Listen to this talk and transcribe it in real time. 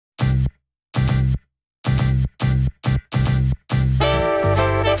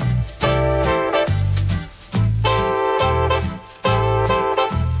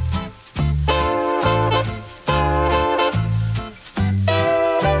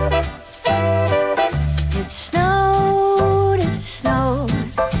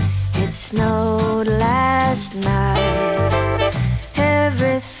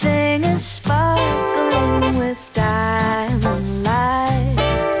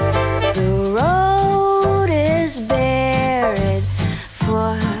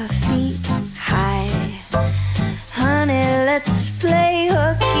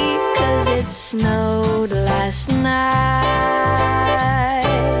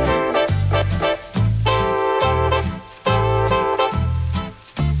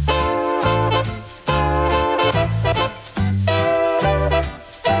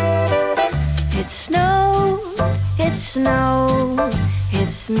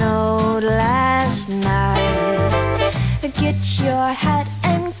snowed last night. Get your hat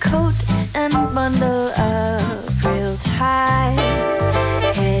and coat and bundle up real tight.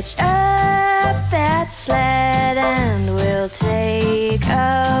 Hitch up that sled and we'll take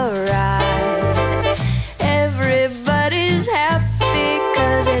a ride. Everybody's happy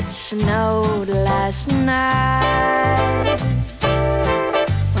 'cause it snowed last night.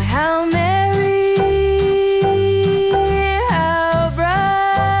 Well, how merry, how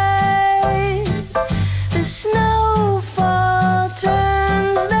bright, the snowfall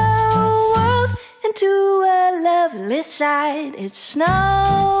turns the world into a lovely sight. It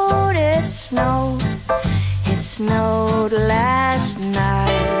snowed, it snowed, it snowed last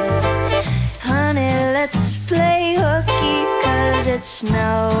night. Honey, let's play hooky 'cause it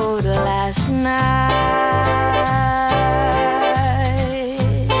snowed last night.